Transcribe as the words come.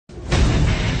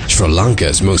Sri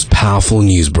Lanka's most powerful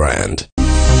news brand.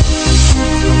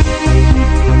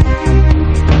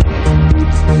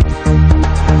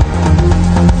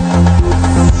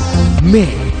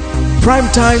 May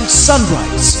Primetime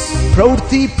Sunrise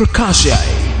Pravurti Prakashai.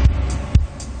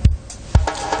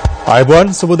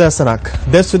 අයිබෝන් සුබදැසනක්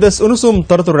දෙස් විදෙස් උණුසුම්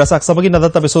තොරතුරු රසක් සමගින්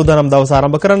අදත් අපි සූදානම් දවස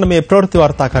ආරම්භ කරන්න මේ ප්‍රවෘත්ති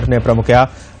වාර්තාකරණයේ ප්‍රමුඛයා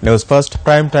News First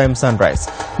Prime Time Sunrise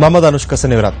මම දනුෂ්ක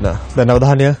සෙනවිරත්න දැන්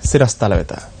අවධානය සිරස්තල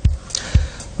වෙත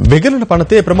විගණන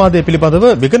පනතේ ප්‍රමාදයේ පිළිබඳව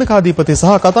විගණකාධිපති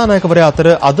සහ කතානායකවරයා අතර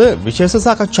අද විශේෂ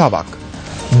සාකච්ඡාවක්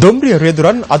දුම්රිය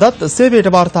රේදුරන් අදත් සේවයට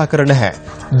වාර්තා කර නැහැ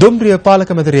දුම්රිය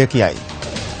පාලක මැදිරිය කියයි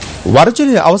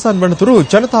වර්ජනය අවසන් වනතුරු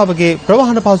ජනතාවගේ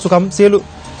ප්‍රවාහන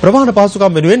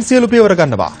පහසුකම් වෙනුවෙන් සියලු පියවර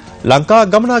ගන්නවා ලංකා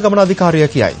ගමනාගමන අධිකාරිය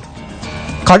කියයි.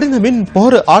 කඩිනමින්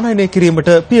පොහොර ආනයනය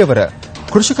කිරීමට පියවර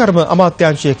කෘෂිකර්ම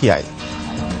අමාත්‍යාංශය කියයි.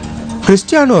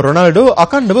 ක්‍රිස්ටියානෝ රොනාල්ඩෝ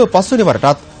අකණ්ඩව පස්වෙනි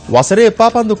වරටත් වසරේ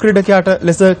පාපන්දු ක්‍රීඩකයාට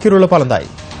ලෙස කිරුළ පළඳයි.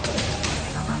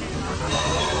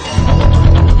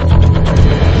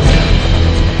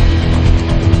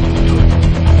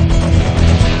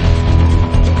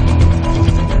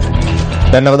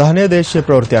 දැන් අවධානය දේශීය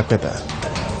ප්‍රවෘත්තියක් වෙත.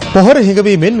 පොහොර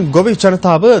හිඟවීමෙන් ගොවි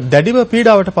ජනතාව දැඩිව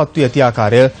පීඩාවට පත්වී ඇති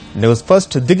ආකාරය නිවුස්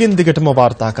ෆස්ට් දිගින් දිගටම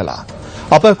වාර්තා කළා.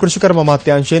 අප කෘෂිකර්ම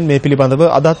අමාත්‍යාංශයෙන් මේ පිළිබඳව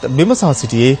අදත් විමසා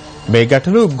සිටියේ මේ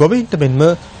ගැටලු ගොවීන්ට මෙන්ම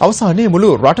අවසානයේ මුළු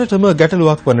රටටම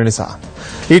ගැටලුවක් වන නිසා.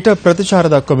 ඊට ප්‍රතිචාර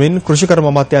දක්වමින්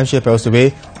කෘෂිකර්ම අමාත්‍යාංශය පැවසුවේ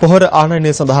පොහොර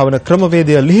ආනයනය සඳහා වන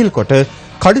ක්‍රමවේදය ලිහිල් කොට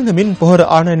කඩිනමින් පොහොර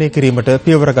ආනයනය කිරීමට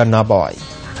පියවර ගන්නා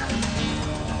බවයි.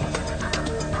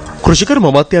 කෘෂිකර්ම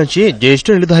අමාත්‍යාංශයේ ජ්‍යෙෂ්ඨ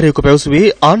නිලධාරියෙකු පැවසුවේ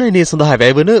ආනයනය සඳහා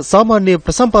වැයවන සාමාන්‍ය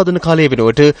ප්‍රසම්පාදන කාලය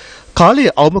වෙනුවට කාලය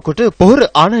අවම කොට පොහොර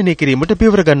ආනයනය කිරීමට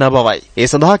පියවර ගන්නා බවයි. ඒ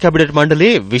සඳහා කැබිනට්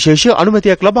මණ්ඩලයේ විශේෂ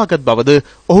අනුමැතියක් ලබාගත් බවද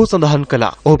ඔහු සඳහන්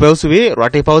කළා. ඔහු පැවසුවේ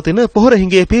රටේ පවතින පොහොර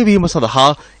හිඟේ පියවීම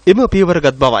සඳහා එම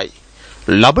පියවරගත් බවයි.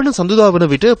 ලබන සඳුදා වන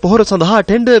විට පොහොර සඳහා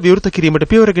ටෙන්ඩර් විවෘත කිරීමට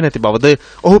පියවරගෙන ඇති බවද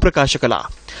ඔහු ප්‍රකාශ කළා.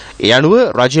 ඒ අනුව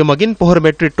රජය මගින් පොහොර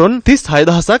මෙට්‍රික් ටොන්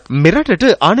 36000ක් මෙරටට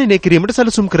ආනයනය කිරීමට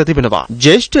සැලසුම් කර තිබෙනවා.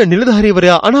 ජ්‍යෙෂ්ඨ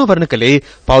නිලධාරීවරයා අනාවරණ කළේ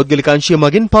පෞද්ගලික අංශය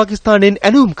මගින් පාකිස්තානයෙන්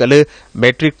ඇනවුම් කළ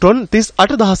මෙට්‍රික් ටොන්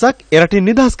 38000ක් එරටින්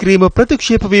නිදහස් කිරීම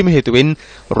ප්‍රතික්ෂේප වීම හේතුවෙන්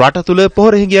රට තුළ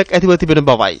පොහොර හිඟයක් ඇතිව තිබෙන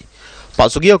බවයි.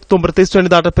 පසුගිය ඔක්තෝබර් 30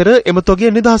 වෙනිදාට පෙර එම තොගය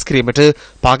නිදහස් කිරීමට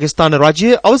පාකිස්තාන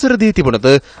රජය අවසර දී තිබුණද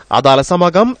අදාළ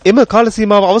සමාගම් එම කාල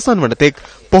සීමාව අවසන් වන තෙක්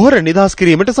පොහොර නිදහස්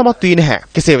කිරීමට සමත් වී නැහැ.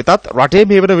 කෙසේ වෙතත් රටේ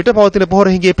මේ වන විට පවතින පොහොර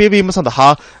හිඟේ පියවීම සඳහා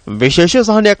විශේෂ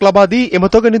සහනයක් ලබා දී එම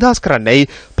තොග නිදහස් කරන්නයි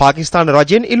පාකිස්තාන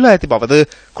රජයෙන් ඉල්ලා ඇති බවද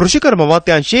කෘෂිකර්ම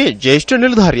අමාත්‍යාංශයේ ජ්‍යෙෂ්ඨ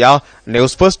නිලධාරියා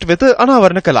නිවුස් ෆස්ට් වෙත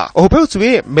අනාවරණ කළා. ඔහු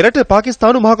පැවසුවේ මෙරට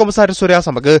පාකිස්තානු මහ කොමසාරිස්වරයා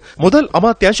සමග මුදල්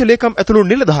අමාත්‍යාංශ ලේකම් ඇතුළු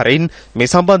නිලධාරීන් මේ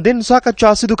සම්බන්ධයෙන්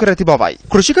සාකච්ඡා සිදු කර ඇති බවයි.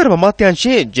 කෘෂිකර්ම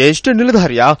අමාත්‍යාංශයේ ජ්‍යෙෂ්ඨ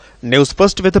නිලධාරියා නිවුස්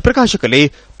ෆස්ට් වෙත ප්‍රකාශ කළේ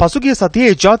පසුගිය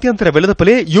සතියේ ජාත්‍යන්තර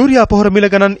වෙළඳපොලේ යූරියා පොහොර මිල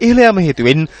ගණන් ඉහළ යාම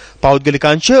හේතුවෙන් පෞද්ගලික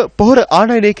අංශ පොහොර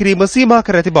ආනයනය කිරීම සීමා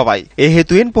කර ඇති බවයි. ඒ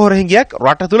හේතුවෙන් පොහොර හිඟයක්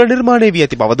රට තුළ නිර්මාණය වී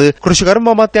ඇති බවද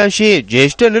කෘෂිකර්ම අමාත්‍යාංශයේ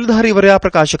ජ්‍යෙෂ්ඨ නිලධාරීවරයා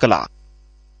ප්‍රකාශ කළා.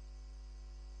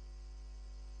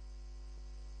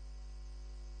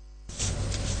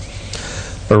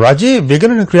 රජයේ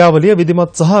විගණන ක්‍රියාවලිය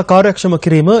විධිමත් සහ කාර්යක්ෂම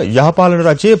කිරීම යහපාලන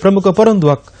රජයේ ප්‍රමුඛ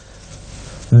පොරොන්දුවක්.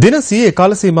 දින 100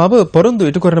 කාල සීමාව පොරොන්දු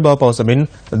ඉටු කරන බව පවසමින්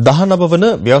 19 වන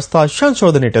ව්‍යවස්ථා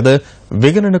සංශෝධනයටද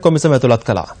විගණන කොමිසම ඇතුළත්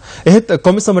කළා. එහෙත්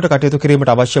කොමිසමට කටයුතු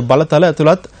කිරීමට අවශ්‍ය බලතල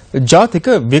ඇතුළත් ජාතික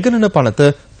විගණන පනත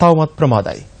තවමත්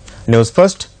ප්‍රමාදයි. නිවුස්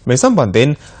ෆස්ට් මේ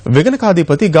සම්බන්ධයෙන්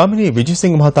විගණකාධිපති ගාමිණී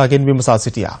විජේසිංහ මහතාගෙන් විමසා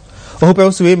සිටියා. ඔහු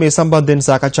පැවසුවේ මේ සම්බන්ධයෙන්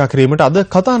සාකච්ඡා කිරීමට අද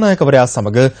කතානායකවරයා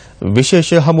සමග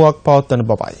විශේෂ හමුවක් පවත්වන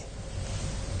බවයි.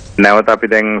 නැවත අපි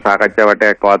දැන් සාකච්ඡා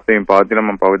වටයක් පවත්වන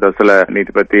මම පෞද්ගලික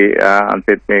නීතිපති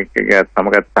අන්තිත් මේක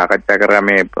සමග සාකච්ඡා කරා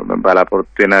මේ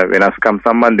බලාපොරොත්තු වෙන වෙනස්කම්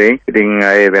සම්බන්ධයෙන්. ඉතින්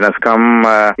ඒ වෙනස්කම්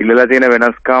ඉල්ලලා තියෙන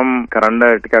වෙනස්කම් කරන්න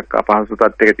ටිකක් අපහසු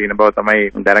තත්යක තියෙන බව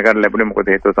තමයි දැනගන්න ලැබුණේ.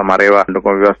 මොකද හේතුව සමහර ඒවා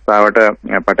අනුකම්ප ව්‍යවස්ථාවට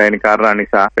පටහැනි කාරණා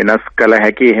නිසා වෙනස් කළ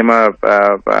හැකි එහෙම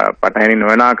පටහැනි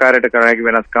නොවන ආකාරයට කරන හැකි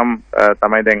වෙනස්කම්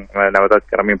තමයි දැන් නැවතත්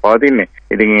කරමින් පවතින්නේ.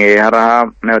 ඉතින් ඒ හරහා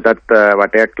නැවතත්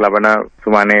වටයක් ලබන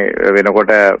සුමානේ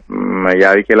වෙනකොට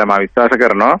යාවි කියලා මම විශ්වාස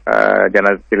කරනවා.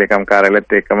 ජනාධිපති ලේකම්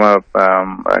කාර්යාලයත් එක්කම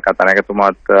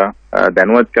කතානායකතුමාත්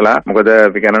දැනුවත් කළා. මොකද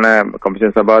විගණන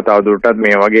කොමිෂන් සභාව තවදුරටත්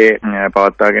මේ වගේ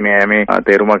පවත්වාගෙන යෑමේ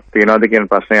තේරුමක් තියනවාද කියන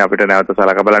ප්‍රශ්නේ අපිට නැවත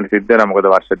සලකා බලන්න සිද්ධ වෙනවා. මොකද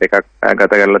වර්ෂ දෙකක්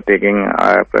ගත කරලත් ඒකෙන්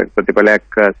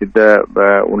ප්‍රතිඵලයක් සිද්ධ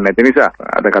වුනේ නැති නිසා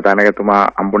අද කතානායකතුමා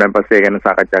හම්බුනන් පස්සේ ඒ ගැන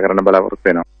සාකච්ඡා කරන්න බලාපොරොත්තු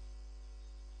වෙනවා.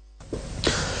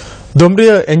 දුම්රිය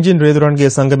එන්ජින් රේදුරන්ගේ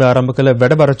සංගමය ආරම්භ කළ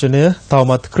වැඩබරචනය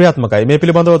තවමත් ක්‍රියාත්මකයි. මේ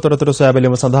පිළිබඳව තොරතුරු සොයා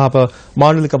බැලීම සඳහා අප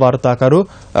මානලික වාර්තාකරු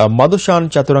මදුෂාන්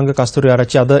චතුරංග කස්තුරිය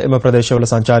ආරච්චි අද එම ප්‍රදේශවල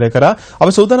සංචාරය කරා.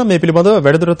 අපි සූදානම් මේ පිළිබඳව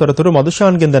වැඩිදුර තොරතුරු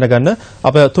මදුෂාන්ගෙන් දැනගන්න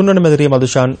අප තුන්වන මැදිරියේ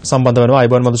මදුෂාන් සම්බන්ධ වෙනවා.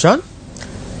 අයිබෝන් මදුෂාන්.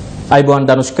 අයිබෝන්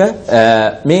දනුෂ්ක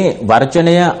මේ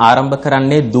වර්ජනය ආරම්භ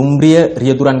කරන්නේ දුම්රිය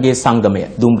රියදුරන්ගේ සංගමය.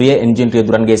 දුම්රිය එන්ජින්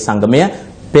රියදුරන්ගේ සංගමය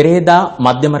පෙරේදා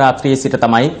මධ්‍යම රාත්‍රියේ සිට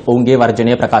තමයි ඔවුන්ගේ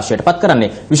වර්ජනය ප්‍රකාශයට පත් කරන්නේ.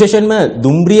 විශේෂයෙන්ම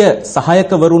දුම්රිය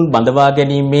සහායකවරුන් බඳවා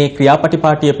ගැනීමේ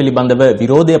ක්‍රියාපටිපාටිය පිළිබඳව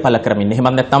විරෝධය පළ කරමින් එහෙම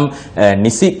නැත්නම්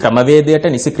නිසි ක්‍රමවේදයට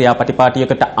නිසි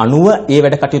ක්‍රියාපටිපාටියකට අනුව ඒ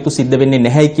වැඩ කටයුතු සිද්ධ වෙන්නේ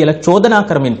නැහැයි කියලා චෝදනා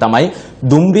කරමින් තමයි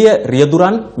දුම්රිය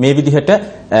රියදුරන් මේ විදිහට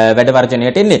වැඩ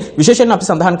වර්ජනයට එන්නේ. විශේෂයෙන් අපි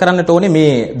සඳහන් කරන්නට ඕනේ මේ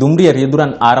දුම්රිය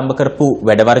රියදුරන් ආරම්භ කරපු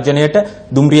වැඩ වර්ජනයට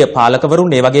දුම්රිය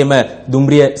පාලකවරුන් ඒ වගේම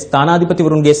දුම්රිය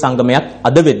ස්ථානාධිපතිවරුන්ගේ සංගමයක්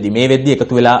අද වෙද්දි මේ වෙද්දි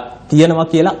එකතු වෙලා තියෙනවා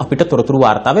කියලා අපිට තොරතුරු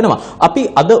වාර්තා වෙනවා. අපි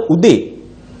අද උදේ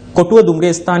කොටුව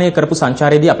දුම්රිය ස්ථානයේ කරපු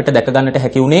සංචාරයේදී අපිට දැක ගන්නට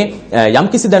හැකි වුණේ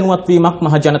යම්කිසි දැනුවත් වීමක්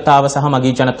මහ ජනතාව සහ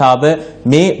මගී ජනතාව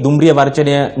මේ දුම්රිය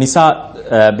වර්ජනය නිසා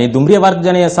මේ දුම්රිය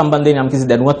වර්ජනය සම්බන්ධයෙන් යම්කිසි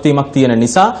දැනුවත් වීමක් තියෙන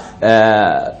නිසා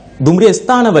දුම්රිය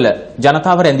ස්ථානවල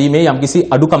ජනතාව රැඳීමේ යම්කිසි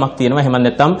අඩුකමක් තියෙනවා. එහෙම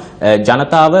නැත්නම්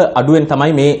ජනතාව අඩුවෙන්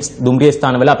තමයි මේ දුම්රිය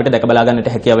ස්ථානවල අපිට දැක බලා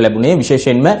ගන්නට හැකියාව ලැබුණේ.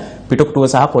 විශේෂයෙන්ම පිටකොටුව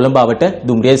සහ කොළඹ අවට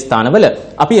දුම්රිය ස්ථානවල.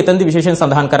 අපි එතනදී විශේෂයෙන්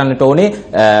සඳහන් කරන්නට ඕනේ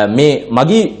මේ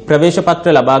මගී ප්‍රවේශ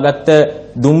පත්‍ර ලබාගත්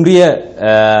දුම්රිය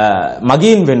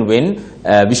මගීන් වෙනුවෙන්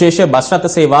විශේෂ බස් රථ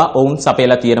සේවා ඔවුන්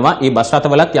සපයලා තියෙනවා. ඒ බස්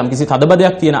රථවලත් යම්කිසි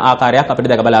තදබදයක් තියෙන ආකාරයක් අපිට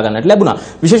දැක බලා ගන්නට ලැබුණා.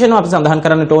 විශේෂයෙන්ම අපි සඳහන්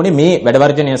කරන්නට ඕනේ මේ වැඩ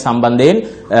වර්ජනය සම්බන්ධයෙන්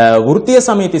වෘත්තීය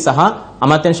සමිති සහ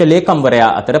අමාත්‍යාංශ ලේකම්වරයා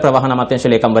අතර ප්‍රවාහන අමාත්‍යාංශ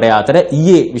ලේකම්වරයා අතර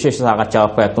ඊයේ විශේෂ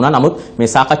සාකච්ඡාවක් පැවැත්වුණා. නමුත් මේ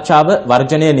සාකච්ඡාව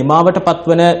වර්ජනය නිමාවට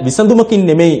පත්වන විසඳුමකින්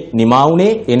නෙමෙයි නිමා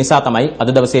වුණේ. ඒ නිසා තමයි අද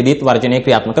දවසේදීත් වර්ජනය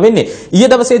ක්‍රියාත්මක වෙන්නේ.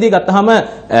 ඊයේ දවසේදී ගත්තාම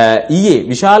ඊයේ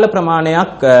විශාල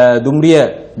ප්‍රමාණයක් දුම්රිය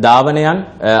ධාවනයන්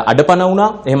අඩපණ වුණා.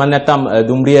 එහෙම නැත්නම්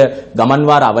දුම්රිය ගමන්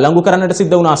වාර අවලංගු කරන්නට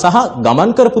සිද්ධ වුණා සහ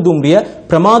ගමන් කරපු දුම්රිය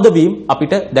ප්‍රමාද වීම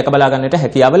අපිට දැක බලා ගන්නට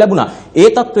හැකියාව ලැබුණා. ඒ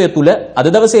తත්වය තුල අද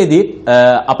දවසේදී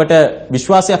අපට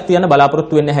විශ්වාසයක් තියන්න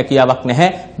බලාපොරොත්තු වෙන්න හැකියාවක් නැහැ.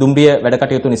 දුම්රිය වැඩ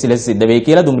කටයුතු නිසි ලෙස සිද්ධ වෙයි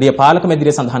කියලා දුම්රිය පාලක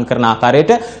මැදිරිය සඳහන් කරන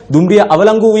ආකාරයට දුම්රිය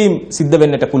අවලංගු වීම සිද්ධ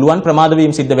වෙන්නට පුළුවන්, ප්‍රමාද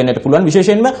වීම සිද්ධ වෙන්නට පුළුවන්.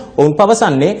 විශේෂයෙන්ම ඔවුන්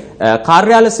පවසන්නේ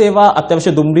කාර්යාල සේවා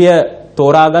අත්‍යවශ්‍ය දුම්රිය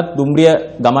තෝරාගත් දුම්රිය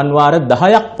ගමන් වාර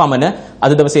 10ක් පමණ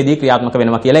අද දවසේදී ක්‍රියාත්මක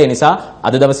වෙනවා කියලා. ඒ නිසා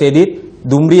අද දවසේදී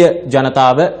දුම්රිය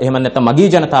ජනතාව එහෙම නැත්නම් මගී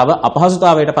ජනතාව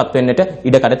අපහසුතාවයට පත් වෙන්නට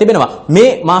ඉඩකඩ තිබෙනවා. මේ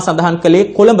මා සඳහන් කළේ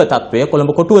කොළඹ තත්වය,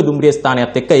 කොළඹ කොටුව දුම්රිය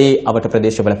ස්ථානයත් එක්ක ඒ අවට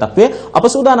ප්‍රදේශවල තත්වය. අප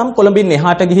සූදානම් කොළඹින්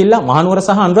එහාට ගිහිල්ලා මහනුවර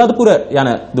සහ අනුරාධපුර යන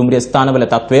දුම්රිය ස්ථානවල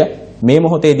තත්වය මේ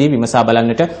මොහොතේදී විමසා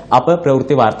බලන්නට අප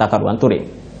ප්‍රවෘත්ති වාර්තාකරුවන් තුරින්.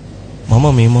 මම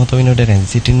මේ මොහොත වෙනකොට රැඳ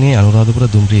සිටින්නේ අනුරාධපුර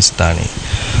දුම්රිය ස්ථානයේ.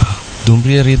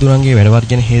 දුම්රිය රියදුරන්ගේ වැඩ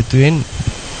වර්ජන හේතුවෙන්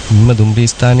මෙම දුම්රිය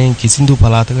ස්ථානයෙන් කිසිදු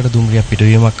පළාතකට දුම්රියක්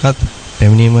පිටවීමක්වත්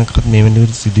පැමිණීමක්වත් මේ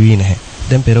වෙනකොට සිදු වී නැහැ.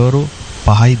 දැන් පෙරවරු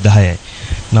 5:10යි.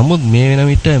 නමුත් මේ වෙන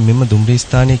විට මෙම දුම්රිය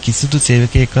ස්ථානයේ කිසිදු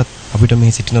සේවකයෙක්වත් අපිට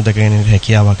මෙහි සිටින දැක ගැනීමට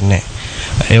හැකියාවක් නැහැ.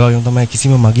 ඒ වගේම තමයි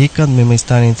කිසිම මගීකවත් මෙම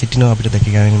ස්ථානයේ සිටින අපිට දැක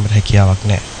ගැනීමට හැකියාවක්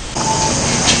නැහැ.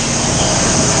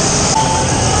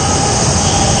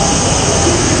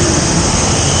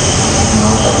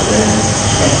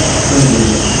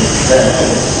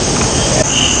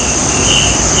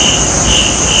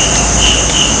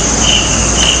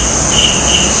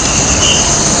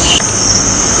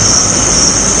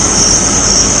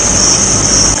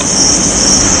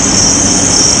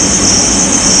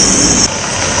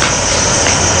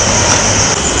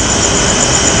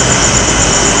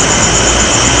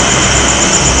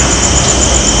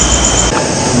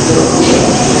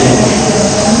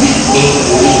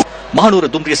 මහනුවර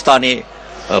දුම්රිය ස්ථානයේ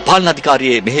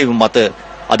පාලනාධිකාරියේ මෙහෙයුම් මත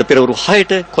අද පෙරවරු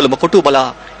 6ට කොළඹ කොටුව බලා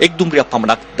එක් දුම්රියක්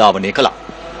පමණක් ධාවනය කළා.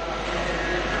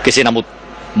 කෙසේ නමුත්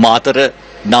මාතර,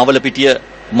 නාවලපිටිය,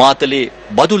 මාතලේ,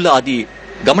 බදුල්ල ආදී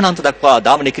ගමනාන්ත දක්වා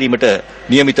ධාවනය කිරීමට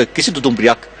නියමිත කිසිදු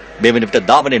දුම්රියක් මේ වෙන විට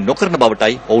ධාවනය නොකරන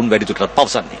බවටයි ඔවුන් වැඩිදුරටත්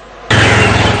පවසන්නේ.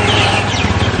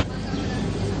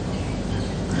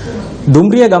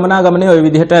 දුම්රිය ගමනාගමනයේ ওই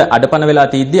විදිහට අඩපණ වෙලා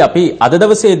තියද්දී අපි අද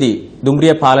දවසේදී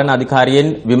දුම්රිය පාලන අධිකාරියෙන්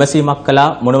විමසීමක් කළා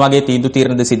මොන වගේ තීන්දුව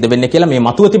తీරනද සිද්ධ වෙන්නේ කියලා. මේ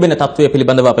මතුව තිබෙන තත්ත්වය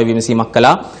පිළිබඳව අපි විමසීමක්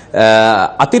කළා.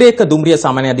 අතිරේක දුම්රිය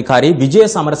සාමාන්‍ය අධිකාරී විජය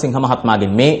සමරසිංහ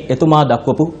මහත්මයාගෙන් මේ එතුමා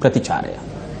දක්වපු ප්‍රතිචාරය.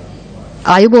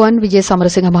 ආයුබෝවන් විජය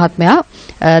සමරසිංහ මහත්මයා,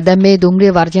 දැන් මේ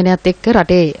දුම්රිය වර්ජනයත් එක්ක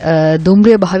රටේ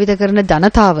දුම්රිය භාවිත කරන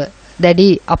ජනතාව දැඩි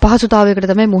අපහසුතාවයකට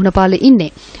තමයි මුහුණ පාලේ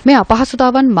ඉන්නේ. මේ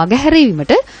අපහසුතාවන්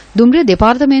මගහැරීමට දුම්රිය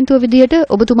දෙපාර්තමේන්තුව විදියට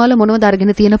ඔබතුමාලා මොනවද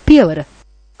අරගෙන තියෙන පියවර?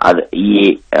 අද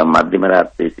ඊයේ මධ්‍යම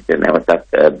රාත්‍රියේ සිට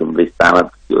නැවතත් දුම්රිය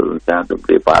ස්ථානාධිපතිවරුන් සහ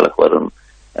දුම්රිය පාලකවරුන්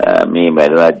මේ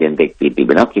වැඩ රාජ්‍යන්ට එක් වී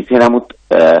තිබෙනවා. කෙසේ නමුත්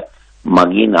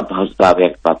මගින්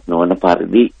අපහසුතාවයක් පත් නොවන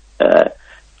පරිදි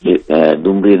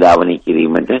දුම්රිය ධාවනය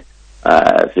කිරීමට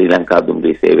ශ්‍රී ලංකා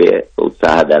දුම්රිය සේවය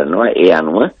උත්සාහ දරනවා. ඒ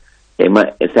අනුව එම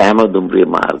සෑම දුම්රිය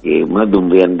මාර්ගයේම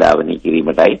දුම්රියන් ධාවනය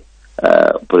කිරීමටයි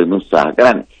උපරිම උත්සාහ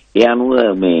කරන්නේ. ඒ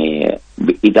අනුව මේ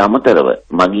ඊට අමතරව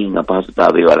මගීන්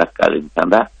අපහසුතාවයේ වළක්වාලීම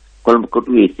සඳහා කොළඹ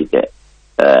කොටුවේ සිට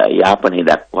යාපනයේ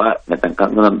දක්වා නැත්නම්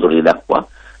කංගනන්තොරේ දක්වා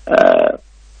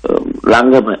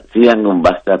ලංගම ශ්‍රී ලංගම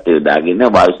බස් රථය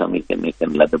දාගෙන වායු සමීකරණය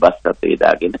කරන ලද බස් රථය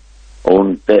දාගෙන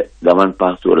ඔවුන්ට ගමන්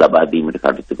පහසුව ලබා දීමට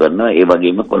කටයුතු කරනවා. ඒ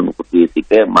වගේම කොළඹ කොටුවේ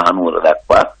සිට මහනුවර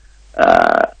දක්වා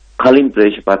කලින්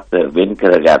ප්‍රවේශපත් වෙන්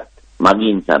කරගත්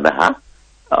මගීන් සඳහා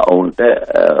ඔවුන්ට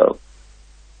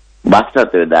බස්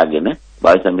රථය දාගෙන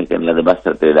වායු සමීකරණ ලද බස්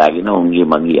රථය දාගෙන ඔවුන්ගේ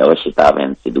මගී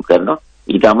අවශ්‍යතාවයන් සිදු කරනවා.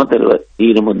 ඊට අමතරව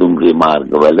තීරම දුම්රිය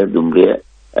මාර්ගවල දුම්රිය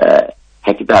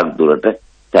හැකිතාක් දුරට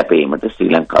සැපයීමට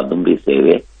ශ්‍රී ලංකා දුම්රිය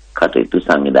සේවය කටයුතු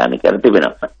සංවිධානය කර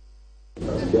තිබෙනවා.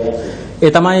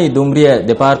 ඒ තමයි දුම්රිය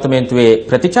දෙපාර්තමේන්තුවේ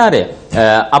ප්‍රතිචාරය.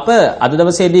 අප අද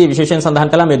දවසේදී විශේෂයෙන් සඳහන්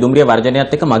කළා මේ දුම්රිය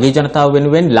වර්ජනයත් එක්ක මගී ජනතාව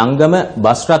වෙනුවෙන් ලංගම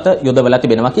බස් රථ යොදවලා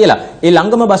තිබෙනවා කියලා. ඒ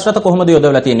ලංගම බස් රථ කොහොමද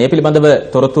යොදවලා තියෙන්නේ? මේ පිළිබඳව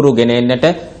තොරතුරු ගෙන එන්නට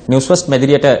නිව්ස්ෆර්ස්ට්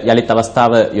මැදිරියට යලිත්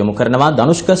අවස්ථාව යොමු කරනවා.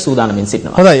 ධනුෂ්ක සූදානමින්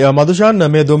සිටිනවා. හොඳයි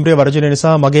මදුෂාන් මේ දුම්රිය වර්ජනය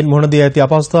නිසා මගෙන් මුහුණ දී ඇති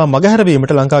අපහසුතාව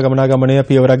මගහැරවීමට ලංකා ගමනාගමනය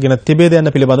පියවරක් ගෙන තිබේද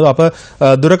යන පිළිබඳව අප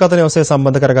දුරකථනය ඔස්සේ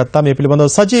සම්බන්ධ කරගත්තා. මේ පිළිබඳව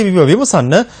සජීවීව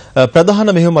විමසන්න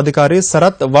ප්‍රධාන මෙහෙයුම් අධිකාරී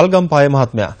සරත් වල්ගම්පාය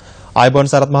මහත්මයා. ආයුබෝවන්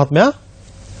සරත් මහත්මයා.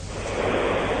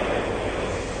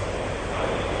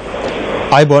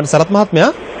 ආයුබෝවන් සරත්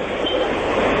මහත්මයා.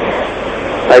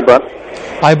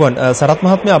 ආයුබෝවන් සරත්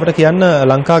මහත්මයා අපිට කියන්න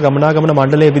ලංකා ගමනාගමන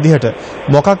මණ්ඩලයේ විදිහට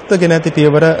මොකක්ද ගෙන ඇති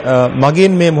පියවර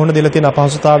මගින් මේ මුහුණ දීලා තියෙන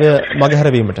අපහසුතාවය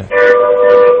මගහැරවීමට?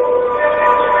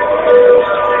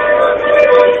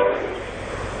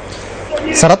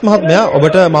 සරත් මහත්මයා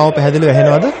ඔබට මාව පැහැදිලිව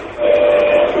ඇහෙනවද?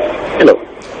 හෙලෝ.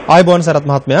 ආයුබෝවන් සරත්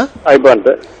මහත්මයා. ආයුබෝවන්ට.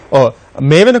 ඔව්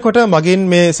මේ වෙනකොට මගින්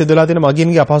මේ සිදුවලා තියෙන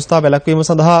මගින්ගේ අපහසුතාව වැළැක්වීම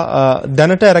සඳහා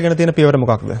දැනට අරගෙන තියෙන පියවර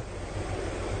මොකක්ද?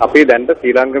 අපි දැන්ට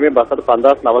ශ්‍රී ලංකාවේ බස්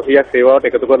 5900ක් සේවාවට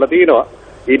එකතු කරලා තිනවා.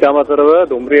 ඊට අමතරව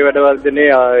දුම්රිය වැඩවර්ධනයේ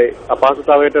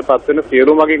අපහසුතාවයට පත් වෙන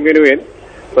සියලු මගින් වෙනුවෙන්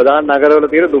ප්‍රධාන නගරවල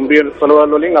තියෙන දුම්රිය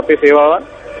පොළවල් වලින් අපේ සේවාවන්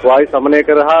වායු සමනය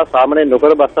කර හා සාමනය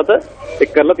නොකර බස් අත එක්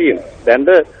කරලා තියෙනවා. දැන්ට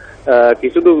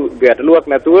කිසිදු ගැටලුවක්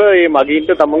නැතුව මේ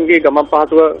මගීන්ට තමුන්ගේ ගමන්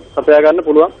පහසුව සපයා ගන්න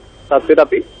පුළුවන් තත්ත්වයට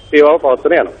අපි සේවාව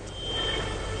පවත්වන යනවා.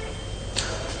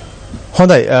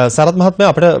 හොඳයි සරත් මහත්මයා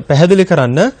අපිට පැහැදිලි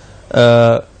කරන්න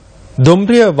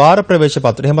දුම්රිය වාර ප්‍රවේශ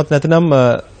පත්‍ර එහෙමත් නැතිනම්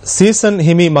සීසන්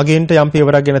හිමි මගීන්ට යම්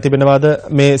පියවරක් ගෙන තිබෙනවාද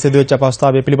මේ සිදුවෙච්ච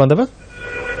අපහසුතාවය පිළිබඳව?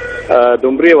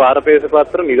 දුම්රිය වාර ප්‍රවේශ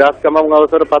පත්‍ර නිදහස් ගමන්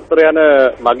අවසර පත්‍ර යන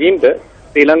මගීන්ට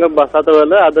ශ්‍රී ලංකා බස්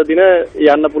අතවල අද දින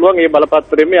යන්න පුළුවන්. ඒ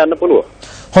බලපත්‍රයෙන්ම යන්න පුළුවන්.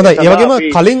 හොඳයි ඒ වගේම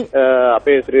කලින්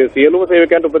අපේ සියලුම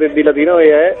සේවකයන්ට උපදෙස් දීලා තිනවා ඒ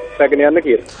අය රැගෙන යන්න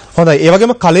කියලා. හොඳයි ඒ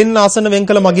වගේම කලින් ආසන වෙන්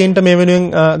කළ මගීන්ට මේ වෙනුවෙන්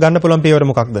ගන්න පුළුවන් පියවර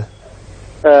මොකක්ද?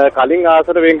 කලින්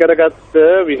ආසන වෙන් කරගත්ත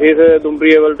විශේෂ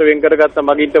දුම්රිය වලට වෙන් කරගත්ත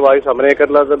මගීන්ට වායු සමනය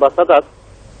කරලා බස් අතත්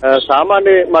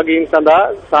සාමාන්‍ය මගීන් සඳහා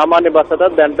සාමාන්‍ය බස් අතත්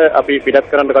දැන්ට අපි පිටත්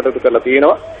කරන්න කටයුතු කරලා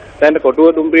තියෙනවා. දැන් කොටුව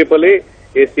දුම්රිය පොලේ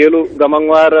ඒ සියලු ගමන්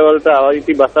වාර වලට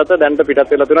අවශ්‍ය බස් අත දැන්ට පිටත්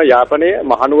වෙලා තියෙනවා. යාපනයේ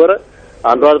මහනුවර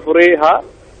අනුරාධපුරේ හා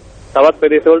තවත්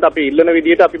ප්‍රදේශවලට අපි ඉල්ලන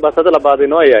විදිහට අපි බස් අත ලබා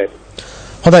දෙනවා ඒ අය.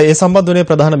 හොඳයි ඒ සම්බන්ධුනේ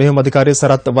ප්‍රධාන මෙහෙයුම් අධිකාරී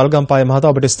සරත් වල්ගම්පාය මහතා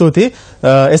ඔබට ස්තුතියි.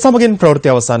 ඒ සමගින් ප්‍රවෘත්ති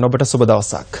අවසන්. ඔබට සුබ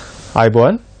දවසක්.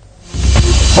 ආයුබෝවන්.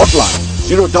 Hotline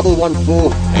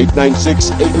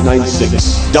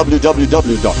 0144-896-896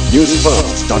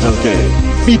 www.newsfirst.lk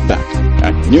Feedback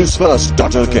at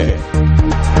newsfirst.lk